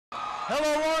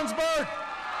Hello, Warrensburg.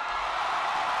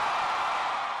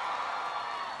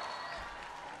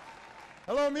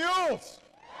 Hello, Mules.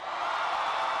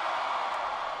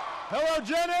 Hello,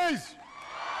 Jennies.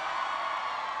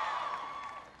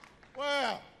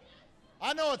 Well,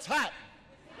 I know it's hot.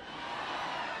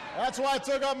 That's why I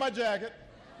took off my jacket.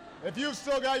 If you've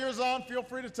still got yours on, feel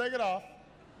free to take it off.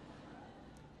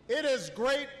 It is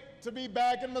great to be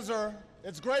back in Missouri.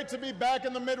 It's great to be back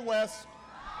in the Midwest.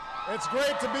 It's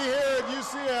great to be here at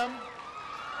UCM.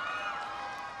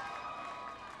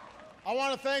 I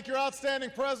want to thank your outstanding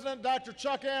president, Dr.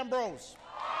 Chuck Ambrose,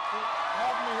 for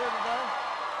having me here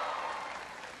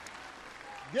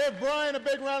today. Give Brian a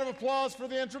big round of applause for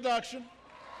the introduction.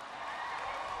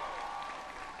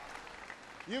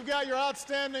 You've got your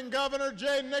outstanding governor,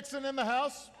 Jay Nixon, in the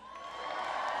house.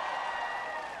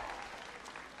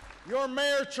 Your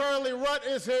mayor, Charlie Rutt,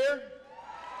 is here.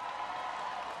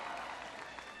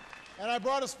 And I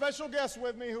brought a special guest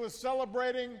with me who is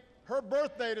celebrating her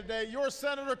birthday today, your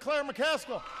Senator Claire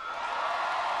McCaskill.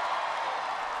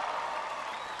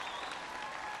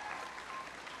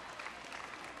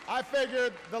 I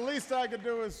figured the least I could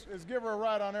do is give her a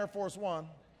ride on Air Force One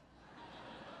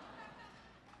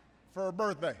for her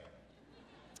birthday.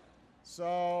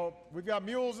 So we've got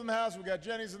mules in the house, we've got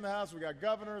jennies in the house, we've got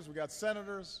governors, we've got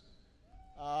senators,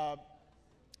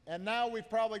 and now we've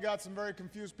probably got some very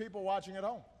confused people watching at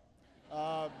home.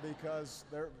 Because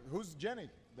who's Jenny?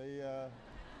 I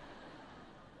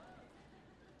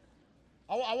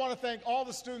want to thank all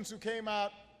the students who came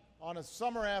out on a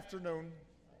summer afternoon.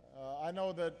 I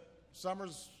know that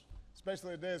summers,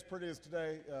 especially a day as pretty as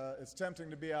today, it's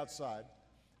tempting to be outside.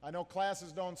 I know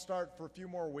classes don't start for a few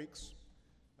more weeks.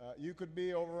 You could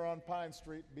be over on Pine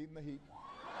Street beating the heat.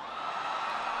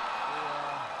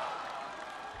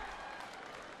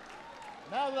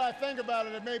 Now that I think about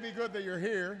it, it may be good that you're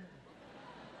here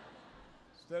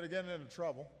instead of getting into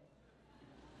trouble.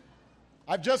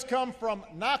 I've just come from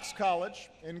Knox College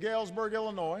in Galesburg,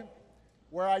 Illinois,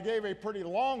 where I gave a pretty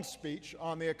long speech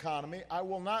on the economy. I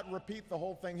will not repeat the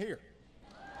whole thing here.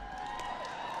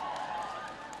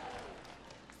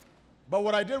 But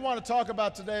what I did want to talk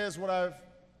about today is what I've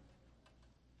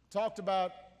talked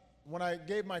about when I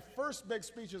gave my first big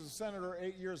speech as a senator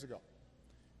 8 years ago.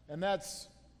 And that's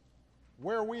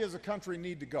where we as a country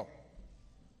need to go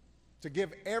to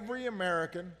give every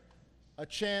American a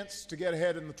chance to get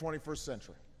ahead in the 21st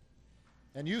century.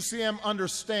 And UCM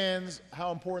understands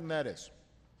how important that is.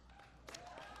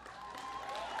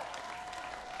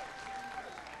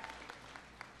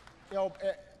 You know,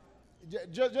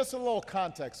 just a little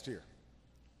context here.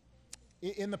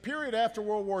 In the period after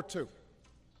World War II,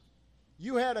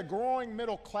 you had a growing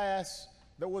middle class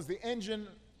that was the engine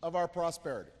of our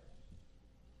prosperity.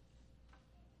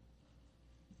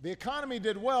 The economy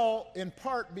did well in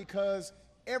part because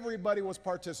everybody was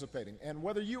participating. And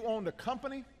whether you owned a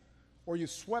company or you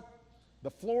swept the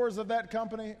floors of that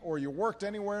company or you worked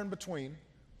anywhere in between,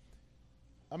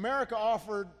 America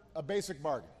offered a basic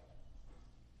bargain.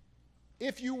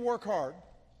 If you work hard,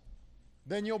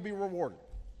 then you'll be rewarded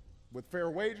with fair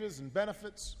wages and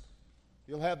benefits.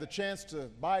 You'll have the chance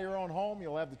to buy your own home.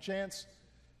 You'll have the chance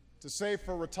to save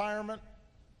for retirement.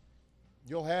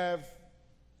 You'll have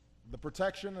the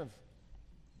protection of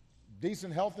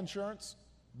decent health insurance.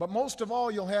 But most of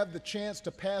all, you'll have the chance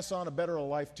to pass on a better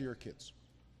life to your kids.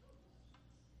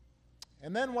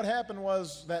 And then what happened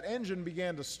was that engine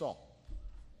began to stall.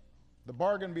 The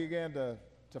bargain began to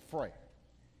fray.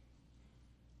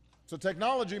 So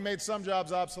technology made some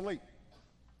jobs obsolete.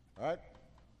 All right?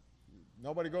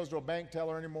 Nobody goes to a bank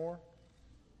teller anymore.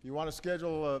 If you want to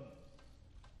schedule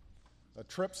a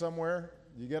trip somewhere,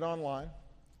 you get online.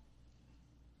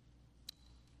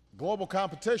 Global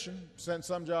competition sent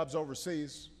some jobs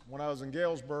overseas. When I was in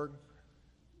Galesburg,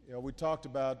 we talked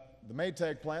about the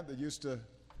Maytag plant that used to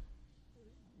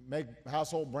make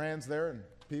household brands there, and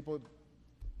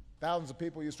thousands of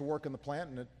people used to work in the plant,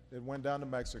 and it went down to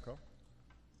Mexico.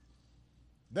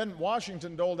 Then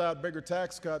Washington doled out bigger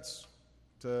tax cuts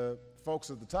to folks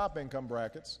at the top income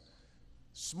brackets,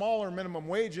 smaller minimum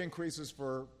wage increases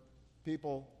for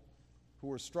people who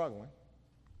were struggling.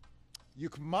 You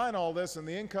combine all this, and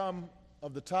the income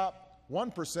of the top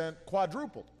 1%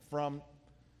 quadrupled from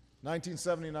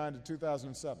 1979 to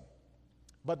 2007.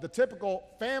 But the typical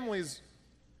family's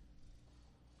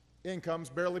incomes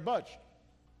barely budged.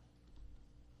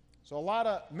 So a lot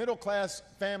of middle-class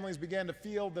families began to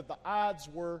feel that the odds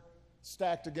were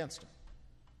stacked against them.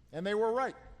 And they were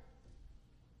right.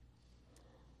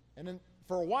 And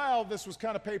for a while, this was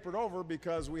kind of papered over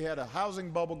because we had a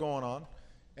housing bubble going on,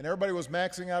 and everybody was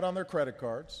maxing out on their credit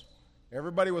cards.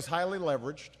 Everybody was highly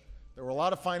leveraged. There were a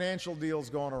lot of financial deals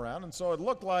going around, and so it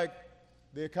looked like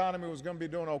the economy was going to be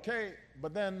doing okay,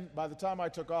 but then by the time I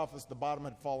took office, the bottom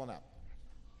had fallen out.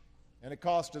 And it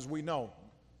cost, as we know,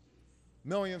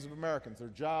 millions of Americans their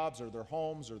jobs or their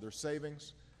homes or their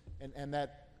savings, and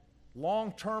that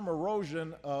long-term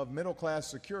erosion of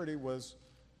middle-class security was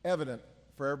evident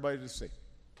for everybody to see.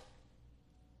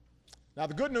 Now,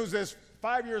 the good news is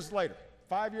 5 years later,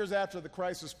 5 years after the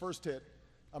crisis first hit,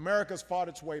 America's fought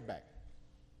its way back.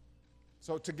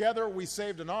 So together we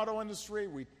saved an auto industry,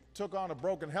 we took on a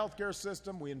broken healthcare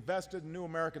system, we invested in new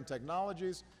American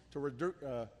technologies to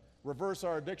reverse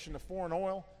our addiction to foreign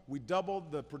oil, we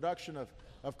doubled the production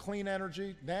of clean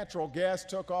energy, natural gas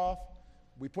took off,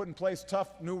 we put in place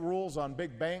tough new rules on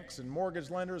big banks and mortgage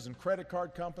lenders and credit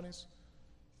card companies.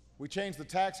 We changed the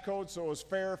tax code so it was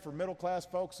fair for middle-class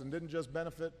folks and didn't just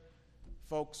benefit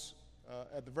folks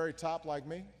at the very top like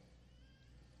me.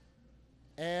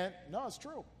 And no, it's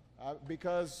true,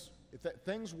 because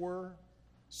things were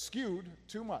skewed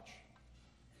too much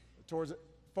towards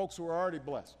folks who are already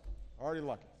blessed, already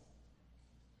lucky.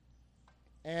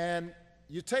 And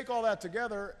you take all that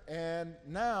together, and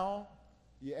now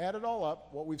you add it all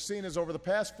up, what we've seen is over the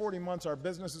past 40 months, our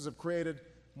businesses have created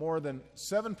more than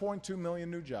 7.2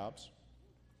 million new jobs.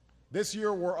 This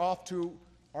year, we're off to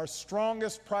our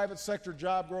strongest private sector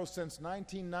job growth since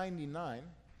 1999.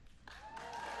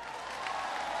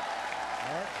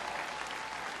 All right.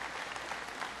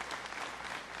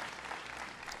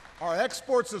 Our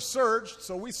exports have surged,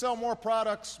 so we sell more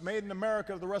products made in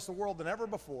America to the rest of the world than ever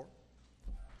before.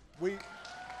 We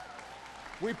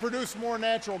produce more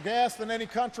natural gas than any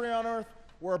country on earth.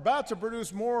 We're about to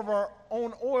produce more of our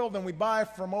own oil than we buy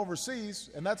from overseas,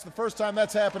 and that's the first time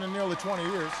that's happened in nearly 20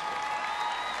 years.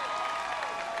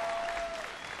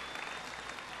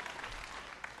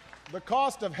 The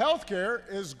cost of health care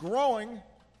is growing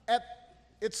at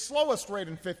its slowest rate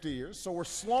in 50 years, so we're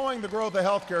slowing the growth of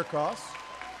health care costs.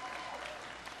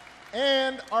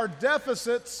 And our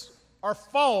deficits are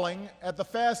falling at the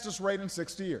fastest rate in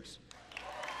 60 years.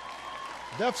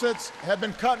 Deficits have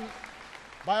been cut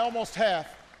by almost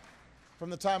half from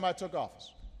the time I took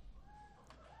office.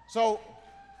 So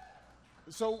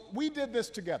we did this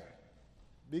together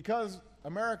because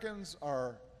Americans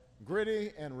are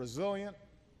gritty and resilient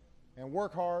and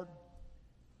work hard.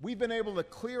 We've been able to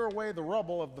clear away the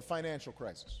rubble of the financial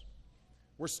crisis.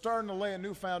 We're starting to lay a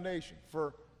new foundation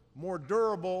for more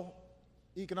durable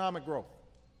economic growth.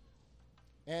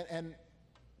 And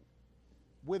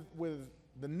with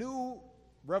the new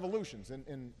revolutions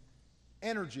in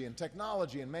energy and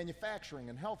technology and manufacturing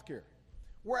and healthcare,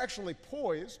 we're actually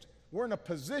poised, we're in a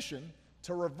position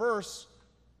to reverse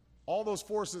all those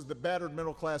forces that battered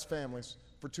middle-class families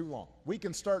for too long. We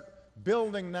can start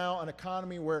building now an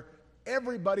economy where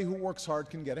everybody who works hard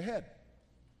can get ahead.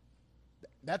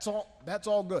 That's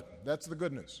all good. That's the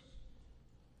good news.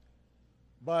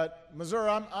 But, Missouri,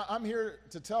 I'm here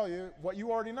to tell you what you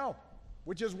already know,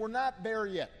 which is we're not there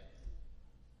yet.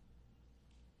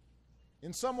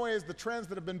 In some ways, the trends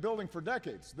that have been building for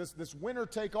decades, this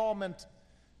winner-take-all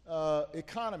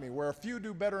economy where a few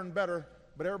do better and better,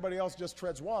 but everybody else just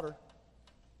treads water,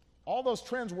 all those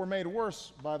trends were made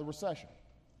worse by the recession.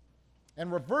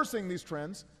 And reversing these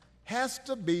trends has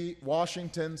to be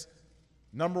Washington's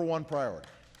number one priority.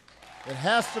 It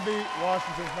has to be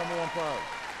Washington's number one priority.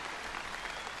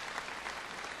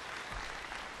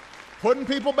 Putting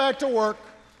people back to work,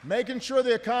 making sure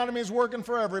the economy is working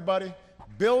for everybody,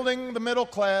 building the middle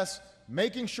class,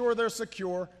 making sure they're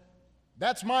secure,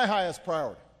 that's my highest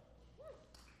priority.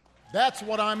 That's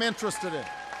what I'm interested in.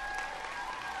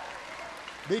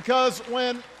 Because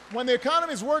when the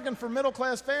economy is working for middle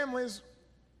class families,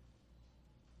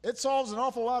 it solves an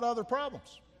awful lot of other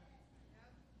problems.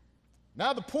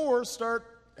 Now the poor start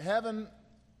having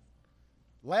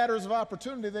ladders of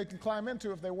opportunity they can climb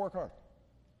into if they work hard.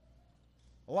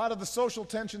 A lot of the social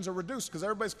tensions are reduced because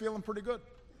everybody's feeling pretty good.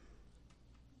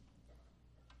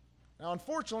 Now,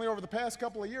 unfortunately, over the past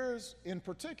couple of years in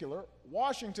particular,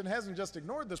 Washington hasn't just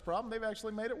ignored this problem, they've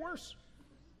actually made it worse.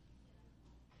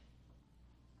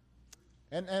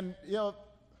 And you know,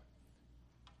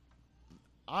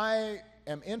 I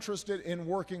am interested in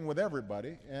working with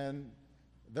everybody, and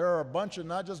there are a bunch of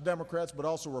not just Democrats but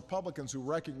also Republicans who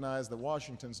recognize that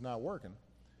Washington's not working.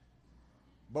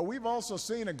 But we've also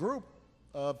seen a group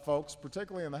of folks,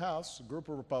 particularly in the House, a group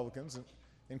of Republicans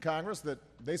in Congress, that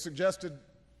they suggested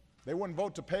they wouldn't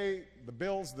vote to pay the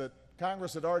bills that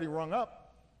Congress had already rung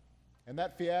up, and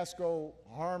that fiasco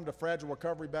harmed a fragile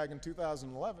recovery back in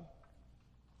 2011.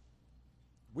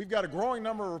 We've got a growing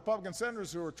number of Republican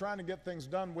senators who are trying to get things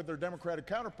done with their Democratic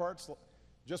counterparts,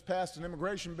 just passed an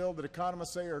immigration bill that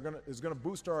economists say is going to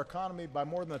boost our economy by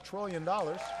more than $1 trillion.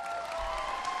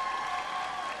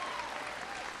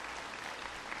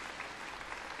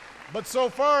 But so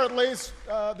far, at least,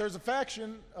 there's a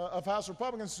faction of House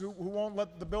Republicans who won't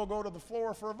let the bill go to the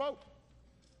floor for a vote.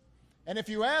 And if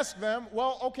you ask them,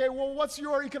 well, okay, well, what's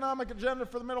your economic agenda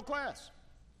for the middle class?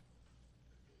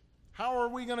 How are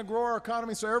we going to grow our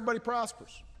economy so everybody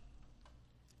prospers?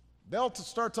 They'll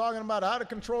start talking about how to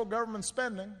control government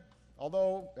spending,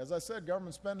 although, as I said,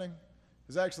 government spending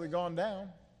has actually gone down,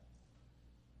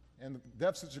 and the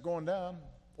deficits are going down.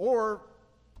 Or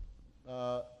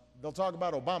they'll talk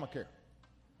about Obamacare.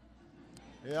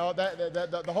 You know,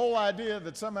 the whole idea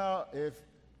that somehow if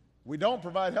we don't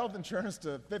provide health insurance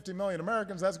to 50 million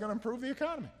Americans, that's going to improve the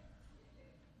economy.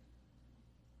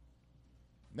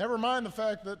 Never mind the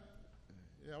fact that,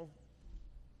 you know,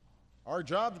 our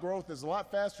jobs growth is a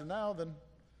lot faster now than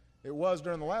it was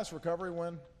during the last recovery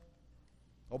when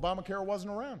Obamacare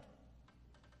wasn't around.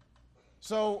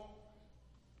 So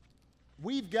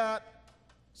we've got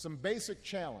some basic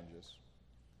challenges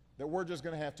that we're just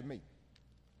going to have to meet.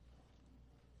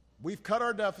 We've cut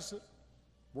our deficit.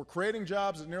 We're creating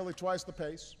jobs at nearly twice the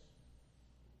pace.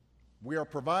 We are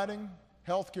providing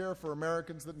health care for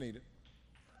Americans that need it.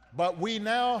 But we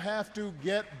now have to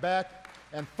get back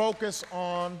and focus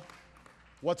on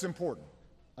what's important.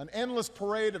 An endless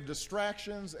parade of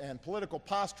distractions and political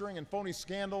posturing and phony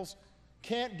scandals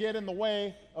can't get in the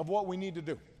way of what we need to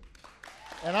do.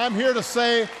 And I'm here to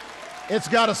say it's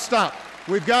got to stop.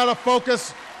 We've got to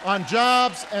focus on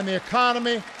jobs and the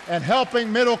economy and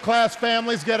helping middle-class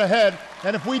families get ahead.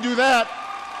 And if we do that,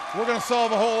 we're going to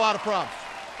solve a whole lot of problems.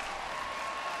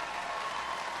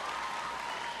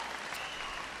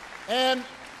 And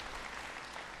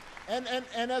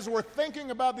as we're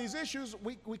thinking about these issues,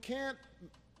 we can't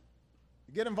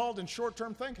get involved in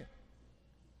short-term thinking.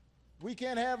 We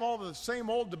can't have all the same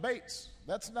old debates.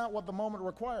 That's not what the moment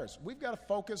requires. We've got to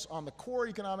focus on the core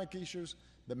economic issues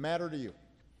that matter to you.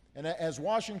 And as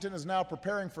Washington is now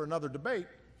preparing for another debate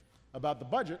about the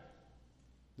budget,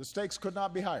 the stakes could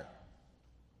not be higher.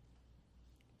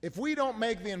 If we don't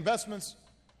make the investments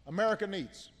America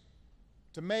needs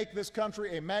to make this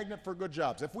country a magnet for good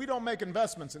jobs, if we don't make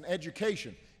investments in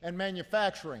education and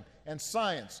manufacturing and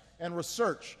science and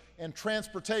research and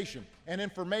transportation and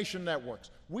information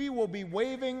networks, we will be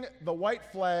waving the white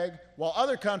flag while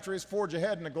other countries forge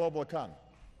ahead in the global economy.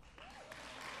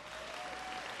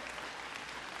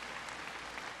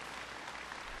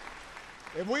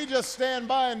 If we just stand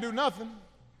by and do nothing,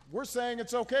 we're saying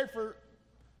it's okay for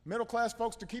middle-class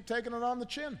folks to keep taking it on the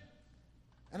chin.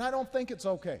 And I don't think it's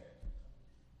okay.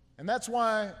 And that's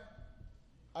why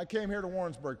I came here to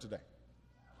Warrensburg today.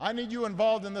 I need you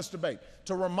involved in this debate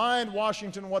to remind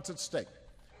Washington what's at stake.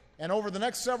 And over the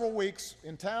next several weeks,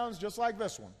 in towns just like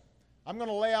this one, I'm going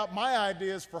to lay out my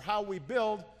ideas for how we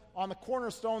build on the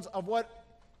cornerstones of what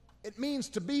it means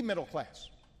to be middle class,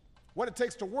 what it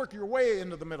takes to work your way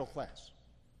into the middle class.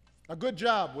 A good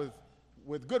job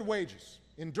with good wages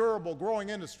in durable, growing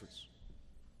industries.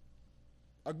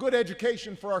 A good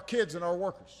education for our kids and our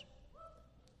workers.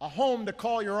 A home to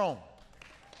call your own.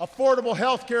 Affordable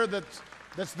health care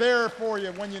that's there for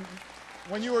you when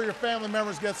you or your family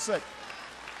members get sick.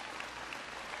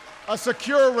 A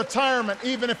secure retirement,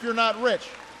 even if you're not rich.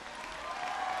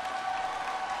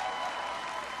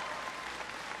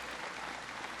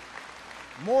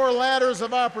 More ladders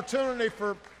of opportunity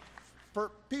for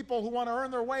people who want to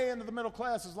earn their way into the middle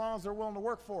class as long as they're willing to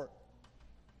work for it.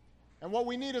 And what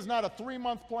we need is not a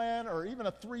 3-month plan or even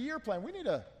a 3-year plan. We need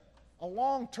a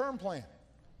long-term plan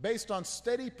based on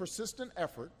steady, persistent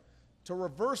effort to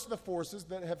reverse the forces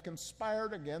that have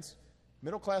conspired against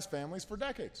middle-class families for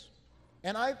decades.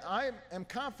 And I am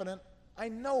confident, I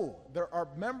know there are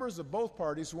members of both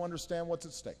parties who understand what's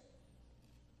at stake.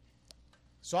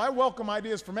 So I welcome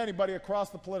ideas from anybody across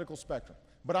the political spectrum.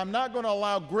 But I'm not going to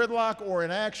allow gridlock or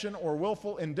inaction or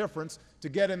willful indifference to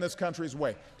get in this country's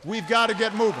way. We've got to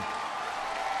get moving.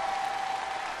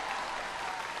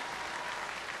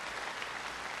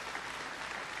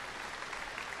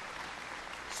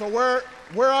 So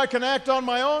where I can act on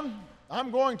my own, I'm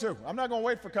going to. I'm not going to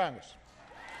wait for Congress.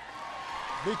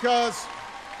 Because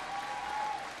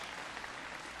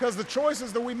the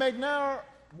choices that we make now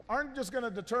aren't just going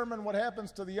to determine what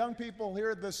happens to the young people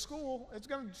here at this school. It's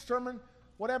going to determine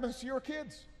what happens to your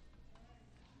kids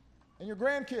and your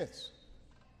grandkids.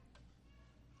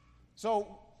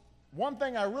 So one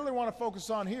thing I really want to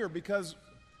focus on here, because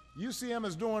UCM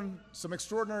is doing some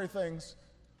extraordinary things,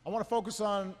 I want to focus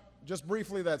on just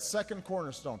briefly that second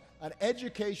cornerstone, an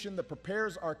education that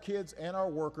prepares our kids and our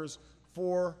workers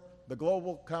for the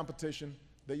global competition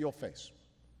that you'll face.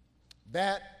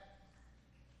 That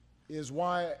is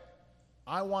why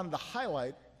I wanted to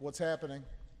highlight what's happening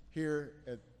here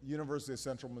at University of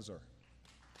Central Missouri.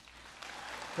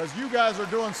 Because you guys are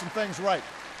doing some things right.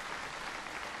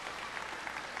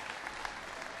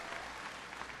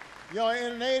 You know,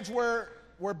 in an age where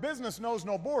business knows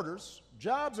no borders,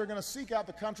 jobs are going to seek out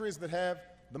the countries that have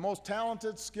the most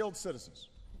talented, skilled citizens.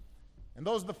 And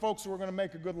those are the folks who are going to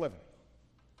make a good living.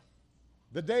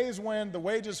 The days when the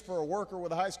wages for a worker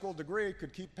with a high school degree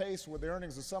could keep pace with the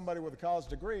earnings of somebody with a college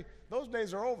degree, those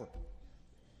days are over.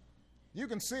 You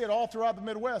can see it all throughout the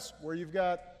Midwest, where you've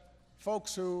got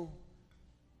folks who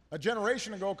a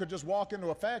generation ago could just walk into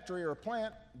a factory or a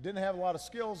plant, didn't have a lot of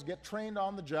skills, get trained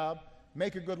on the job,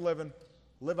 make a good living,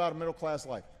 live out a middle-class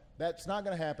life. That's not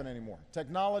going to happen anymore.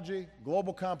 Technology,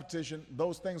 global competition,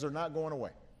 those things are not going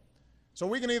away. So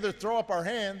we can either throw up our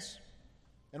hands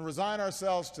and resign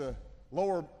ourselves to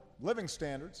lower living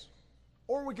standards,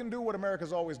 or we can do what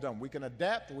America's always done. We can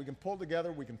adapt, we can pull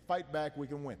together, we can fight back, we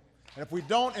can win. And if we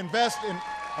don't invest in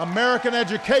American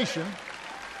education,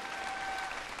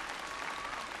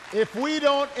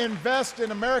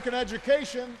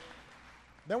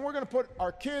 then we're going to put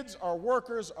our kids, our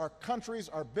workers, our countries,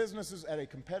 our businesses at a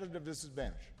competitive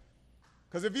disadvantage.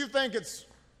 Because if you think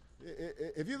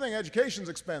education's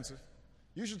expensive,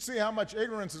 you should see how much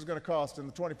ignorance is going to cost in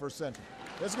the 21st century.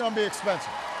 It's going to be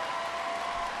expensive.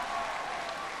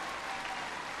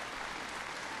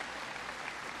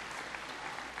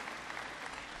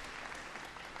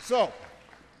 So,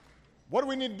 what do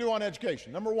we need to do on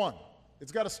education? Number one,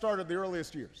 it's got to start at the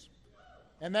earliest years.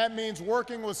 And that means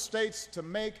working with states to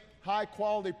make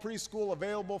high-quality preschool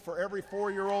available for every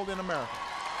 4-year-old in America.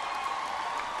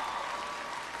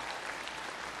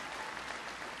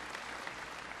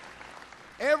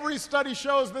 Every study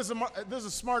shows this is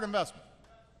a smart investment.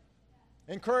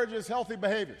 Encourages healthy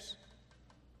behaviors,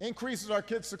 increases our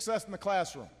kids' success in the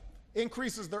classroom,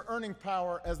 increases their earning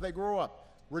power as they grow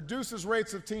up, reduces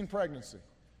rates of teen pregnancy,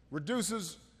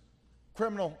 reduces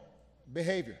criminal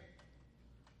behavior.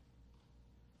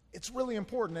 It's really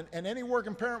important, and any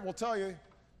working parent will tell you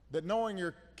that knowing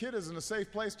your kid is in a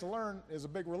safe place to learn is a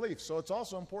big relief. So it's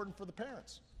also important for the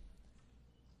parents.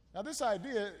 Now, this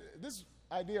idea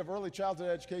of early childhood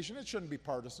education, it shouldn't be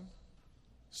partisan.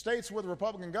 States with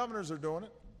Republican governors are doing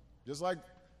it, just like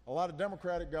a lot of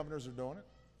Democratic governors are doing it.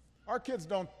 Our kids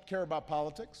don't care about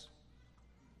politics.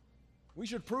 We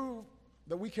should prove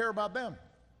that we care about them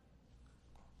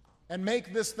and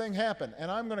make this thing happen.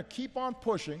 And I'm going to keep on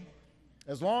pushing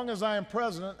as long as I am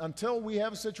president until we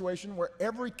have a situation where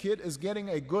every kid is getting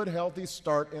a good, healthy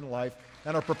start in life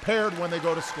and are prepared when they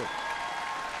go to school.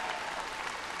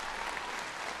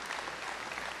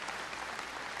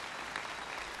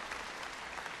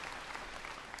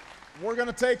 We're going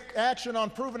to take action on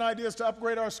proven ideas to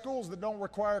upgrade our schools that don't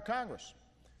require Congress.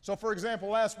 So, for example,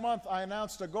 last month I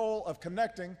announced a goal of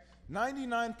connecting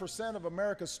 99% of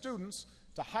America's students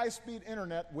to high-speed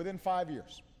internet within 5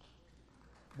 years.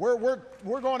 We're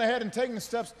going ahead and taking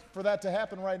steps for that to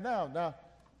happen right now. Now,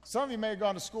 some of you may have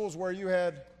gone to schools where you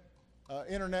had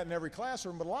internet in every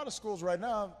classroom, but a lot of schools right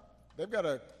now, they've got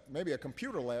maybe a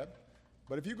computer lab,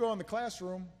 but if you go in the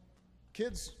classroom,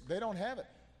 kids, they don't have it.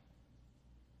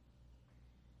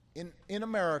 In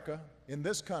America, in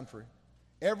this country,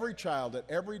 every child at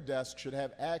every desk should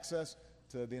have access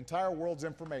to the entire world's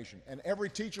information, and every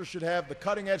teacher should have the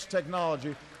cutting-edge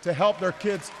technology to help their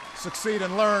kids succeed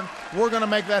and learn. We're going to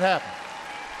make that happen.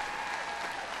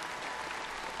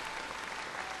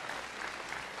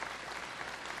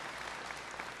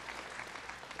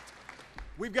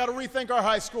 We've got to rethink our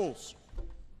high schools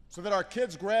so that our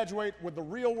kids graduate with the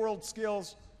real-world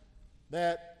skills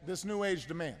that this new age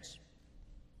demands.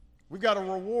 We've got to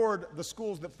reward the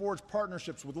schools that forge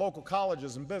partnerships with local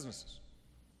colleges and businesses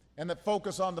and that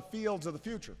focus on the fields of the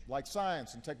future, like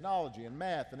science and technology and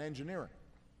math and engineering.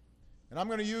 And I'm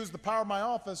going to use the power of my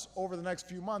office over the next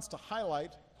few months to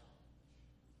highlight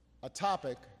a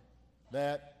topic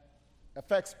that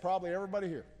affects probably everybody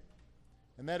here,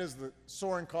 and that is the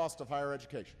soaring cost of higher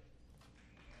education.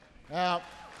 Now,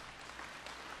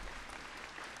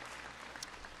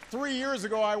 3 years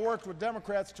ago, I worked with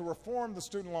Democrats to reform the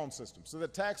student loan system so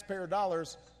that taxpayer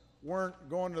dollars weren't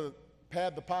going to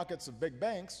pad the pockets of big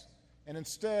banks, and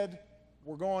instead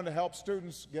were going to help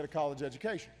students get a college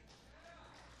education.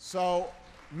 So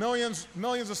millions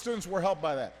of students were helped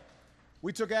by that.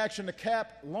 We took action to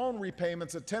cap loan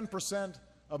repayments at 10%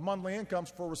 of monthly incomes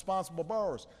for responsible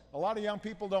borrowers. A lot of young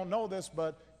people don't know this,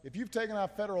 but if you've taken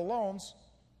out federal loans,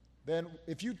 then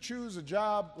if you choose a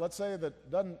job, let's say, that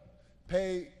doesn't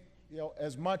pay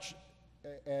as much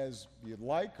as you'd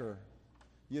like, or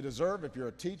you deserve if you're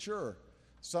a teacher or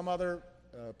some other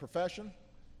profession,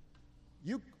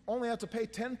 you only have to pay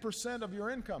 10% of your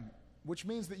income, which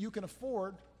means that you can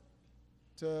afford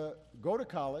to go to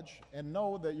college and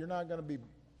know that you're not going to be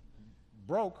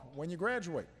broke when you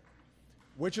graduate,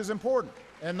 which is important,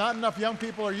 and not enough young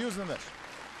people are using this.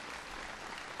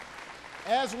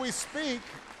 As we speak,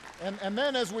 and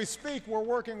then as we speak, we're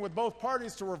working with both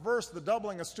parties to reverse the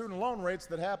doubling of student loan rates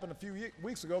that happened a few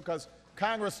weeks ago because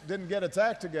Congress didn't get its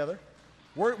act together.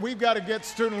 We've got to get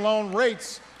student loan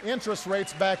rates, interest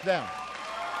rates back down.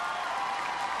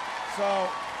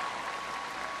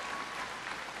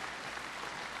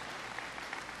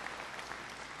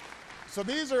 So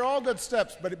these are all good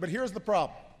steps, but here's the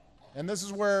problem. And this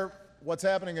is where what's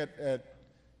happening at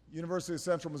University of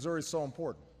Central Missouri is so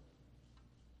important.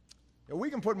 We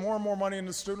can put more and more money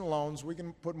into student loans, we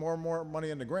can put more and more money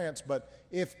into grants, but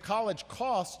if college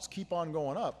costs keep on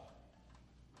going up,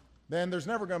 then there's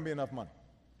never going to be enough money.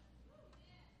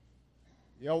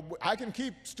 I can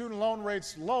keep student loan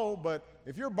rates low, but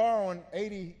if you're borrowing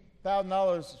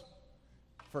 $80,000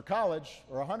 for college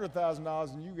or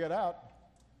 $100,000 and you get out,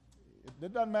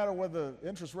 it doesn't matter whether the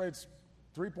interest rate's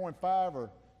 3.5 or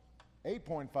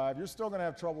 8.5, you're still going to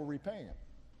have trouble repaying it.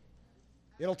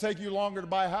 It'll take you longer to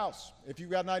buy a house. If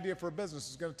you've got an idea for a business,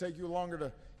 it's going to take you longer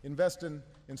to invest in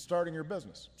starting your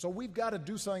business. So we've got to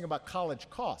do something about college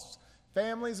costs.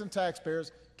 Families and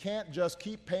taxpayers can't just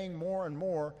keep paying more and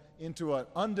more into an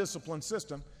undisciplined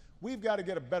system. We've got to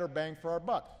get a better bang for our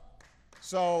buck.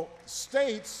 So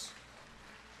states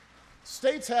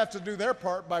have to do their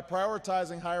part by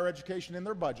prioritizing higher education in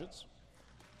their budgets,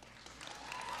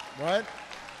 right?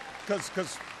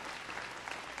 Because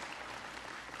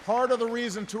part of the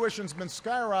reason tuition's been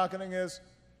skyrocketing is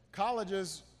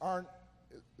colleges aren't,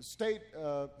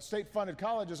 state-funded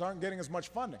colleges aren't getting as much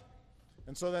funding.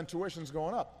 And so then tuition's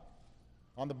going up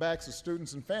on the backs of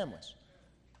students and families.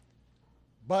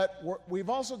 But we've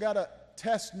also got to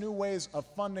test new ways of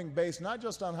funding based not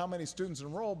just on how many students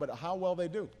enroll, but how well they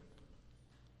do.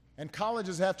 And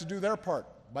colleges have to do their part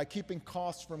by keeping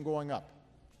costs from going up.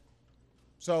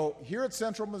 So here at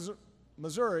Central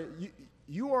Missouri,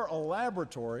 you are a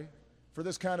laboratory for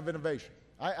this kind of innovation.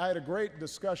 I had a great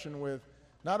discussion with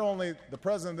not only the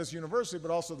president of this university,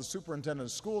 but also the superintendent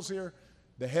of schools here,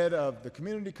 the head of the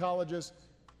community colleges.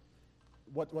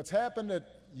 What's happened at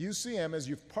UCM is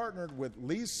you've partnered with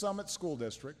Lee's Summit School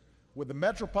District, with the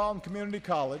Metropolitan Community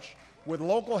College, with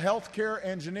local healthcare,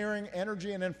 engineering,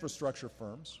 energy, and infrastructure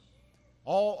firms,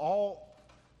 all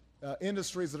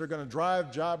industries that are going to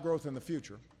drive job growth in the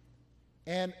future.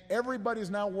 And everybody's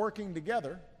now working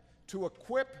together to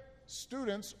equip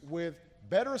students with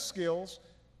better skills,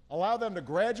 allow them to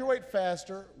graduate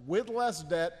faster, with less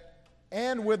debt,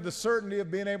 and with the certainty of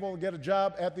being able to get a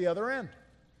job at the other end.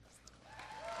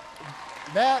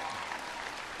 That's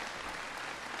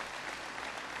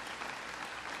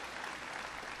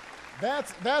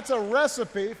a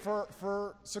recipe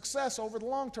for success over the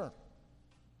long term.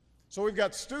 So we've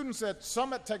got students at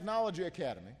Summit Technology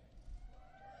Academy.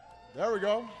 There we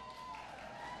go.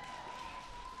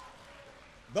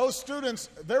 Those students,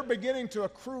 they're beginning to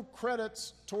accrue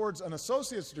credits towards an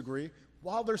associate's degree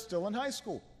while they're still in high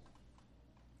school,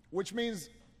 which means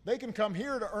they can come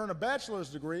here to earn a bachelor's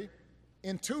degree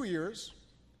in 2 years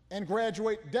and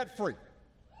graduate debt-free.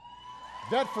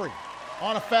 Debt-free,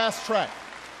 on a fast track.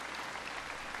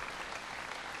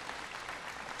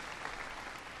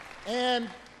 And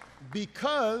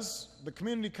because the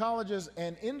community colleges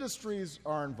and industries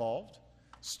are involved,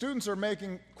 students are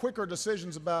making quicker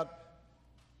decisions about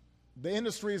the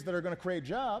industries that are going to create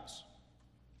jobs,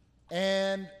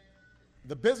 and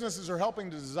the businesses are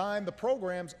helping to design the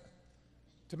programs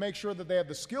to make sure that they have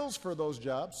the skills for those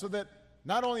jobs, so that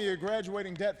not only are you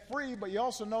graduating debt-free, but you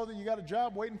also know that you got a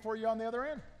job waiting for you on the other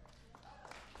end.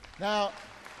 Now,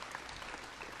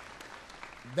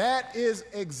 that is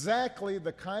exactly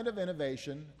the kind of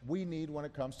innovation we need when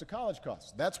it comes to college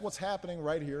costs. That's what's happening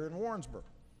right here in Warrensburg.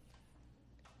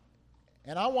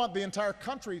 And I want the entire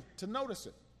country to notice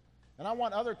it. And I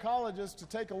want other colleges to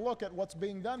take a look at what's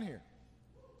being done here.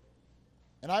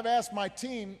 And I've asked my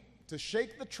team to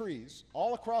shake the trees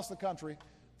all across the country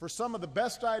for some of the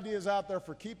best ideas out there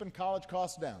for keeping college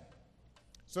costs down,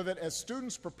 so that as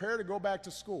students prepare to go back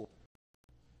to school,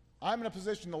 I'm in a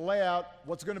position to lay out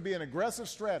what's going to be an aggressive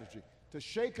strategy to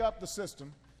shake up the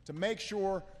system to make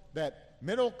sure that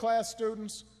middle-class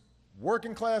students,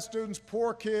 working-class students,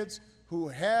 poor kids who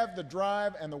have the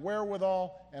drive and the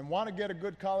wherewithal and want to get a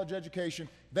good college education,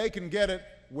 they can get it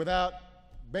without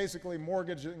basically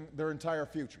mortgaging their entire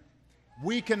future.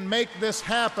 We can make this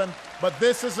happen, but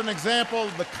this is an example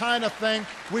of the kind of thing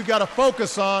we've got to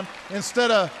focus on instead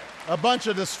of a bunch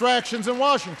of distractions in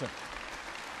Washington.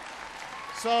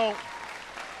 So,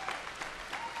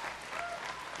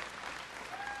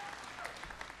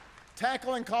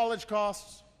 tackling college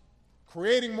costs,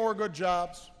 creating more good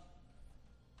jobs,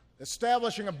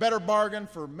 establishing a better bargain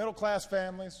for middle-class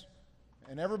families,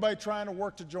 and everybody trying to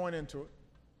work to join into it.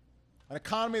 An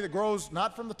economy that grows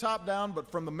not from the top down,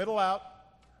 but from the middle out.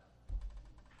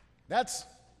 That's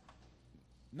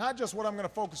not just what I'm going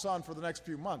to focus on for the next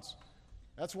few months.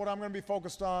 That's what I'm going to be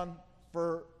focused on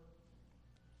for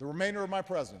the remainder of my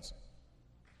presidency.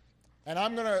 And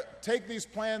I'm going to take these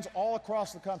plans all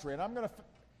across the country, and I'm going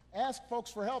to ask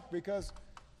folks for help because,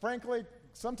 frankly,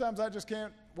 sometimes I just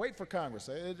can't wait for Congress.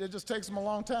 It just takes them a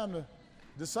long time to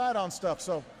decide on stuff.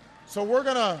 So we're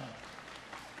going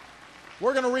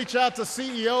to reach out to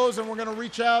CEOs, and we're going to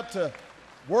reach out to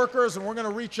workers, and we're going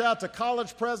to reach out to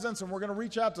college presidents, and we're going to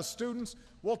reach out to students.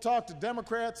 We'll talk to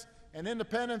Democrats and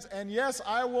independents, and yes,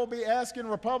 I will be asking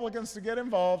Republicans to get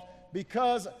involved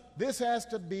because this has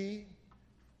to be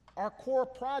our core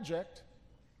project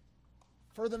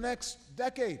for the next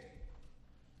decade.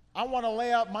 I want to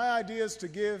lay out my ideas to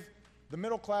give the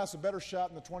middle class a better shot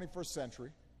in the 21st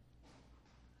century.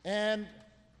 And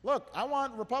look, I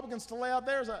want Republicans to lay out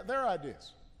their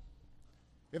ideas.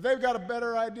 If they've got a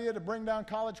better idea to bring down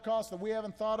college costs that we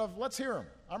haven't thought of, let's hear them.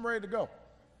 I'm ready to go.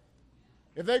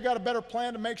 If they've got a better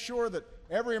plan to make sure that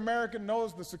every American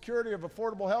knows the security of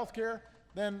affordable health care,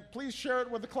 then please share it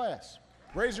with the class.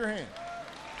 Raise your hand.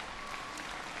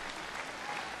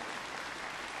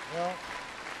 Well,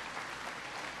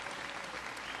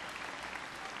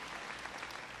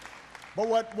 but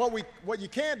what you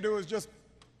can't do is just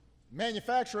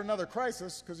manufacture another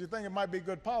crisis because you think it might be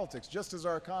good politics, just as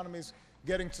our economy's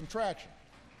getting some traction.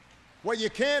 What you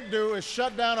can't do is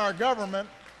shut down our government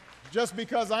just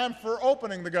because I'm for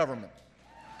opening the government.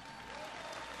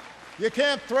 You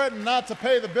can't threaten not to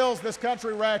pay the bills this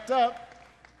country racked up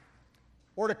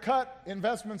or to cut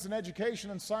investments in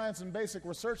education and science and basic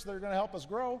research that are going to help us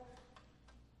grow.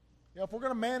 You know, if we're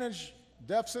going to manage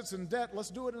deficits and debt,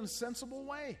 let's do it in a sensible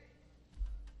way.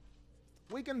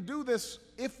 We can do this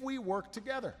if we work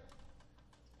together.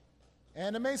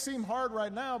 And it may seem hard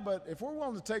right now, but if we're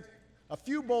willing to take a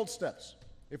few bold steps,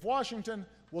 if Washington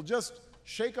will just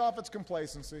shake off its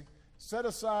complacency, set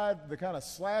aside the kind of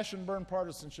slash and burn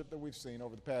partisanship that we've seen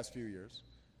over the past few years,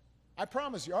 I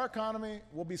promise you our economy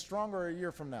will be stronger a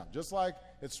year from now, just like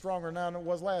it's stronger now than it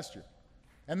was last year.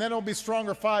 And then it'll be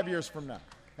stronger 5 years from now.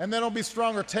 And then it'll be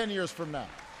stronger 10 years from now.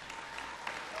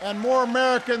 And more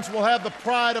Americans will have the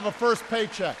pride of a first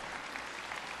paycheck.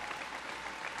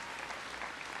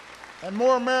 And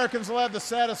more Americans will have the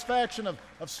satisfaction of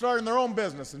starting their own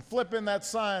business and flipping that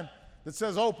sign that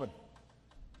says open.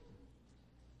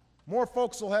 More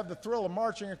folks will have the thrill of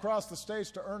marching across the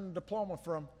stage to earn a diploma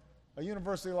from a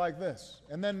university like this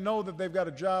and then know that they've got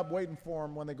a job waiting for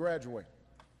them when they graduate.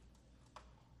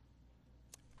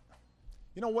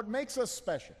 You know, what makes us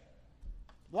special,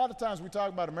 a lot of times we talk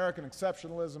about American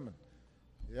exceptionalism and,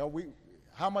 you know,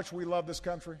 how much we love this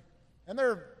country. And there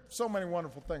are so many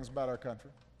wonderful things about our country.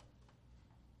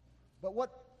 But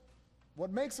what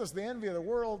makes us the envy of the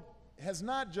world has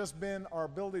not just been our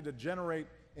ability to generate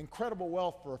incredible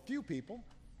wealth for a few people.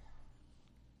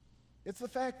 It's the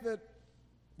fact that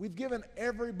we've given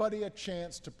everybody a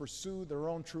chance to pursue their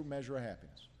own true measure of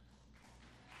happiness.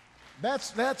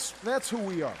 That's who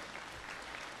we are.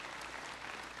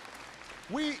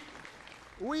 We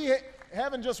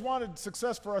haven't just wanted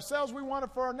success for ourselves, we want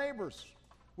it for our neighbors.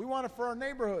 We want it for our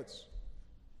neighborhoods.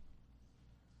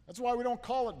 That's why we don't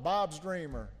call it Bob's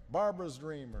dream or Barbara's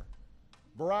dream or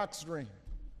Barack's dream.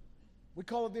 We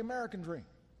call it the American dream.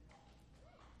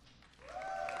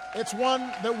 It's one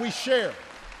that we share.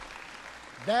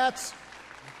 That's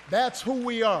who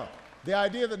we are. The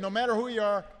idea that no matter who you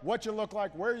are, what you look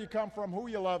like, where you come from, who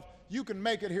you love, you can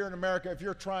make it here in America if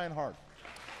you're trying hard.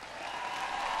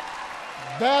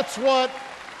 That's what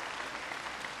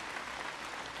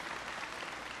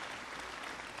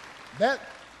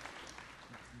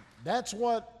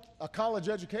a college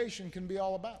education can be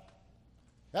all about.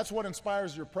 That's what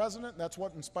inspires your president. That's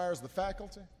what inspires the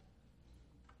faculty.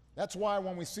 That's why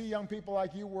when we see young people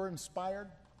like you, we're inspired,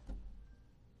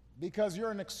 because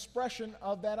you're an expression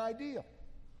of that ideal.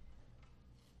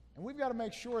 And we've got to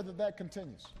make sure that that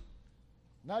continues,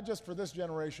 not just for this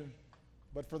generation,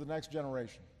 but for the next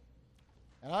generation.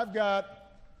 And I've got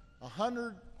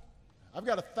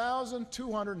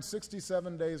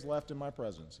 1,267 days left in my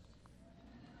presidency.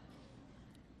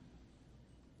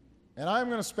 And I'm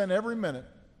going to spend every minute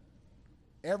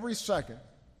every second,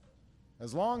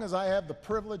 as long as I have the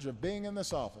privilege of being in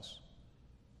this office,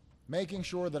 making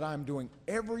sure that I'm doing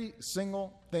every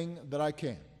single thing that I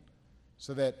can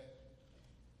so that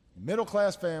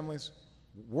middle-class families,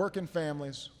 working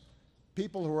families,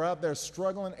 people who are out there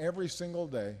struggling every single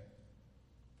day,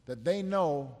 that they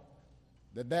know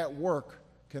that that work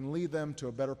can lead them to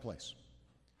a better place.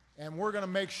 And we're going to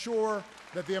make sure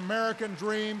that the American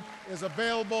dream is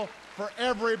available for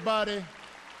everybody,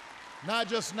 not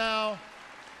just now,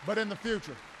 but in the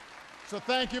future. So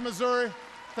thank you, Missouri.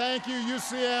 Thank you,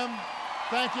 UCM.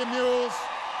 Thank you, Mules.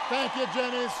 Thank you,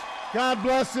 Jennies. God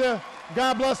bless you.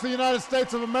 God bless the United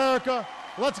States of America.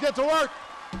 Let's get to work.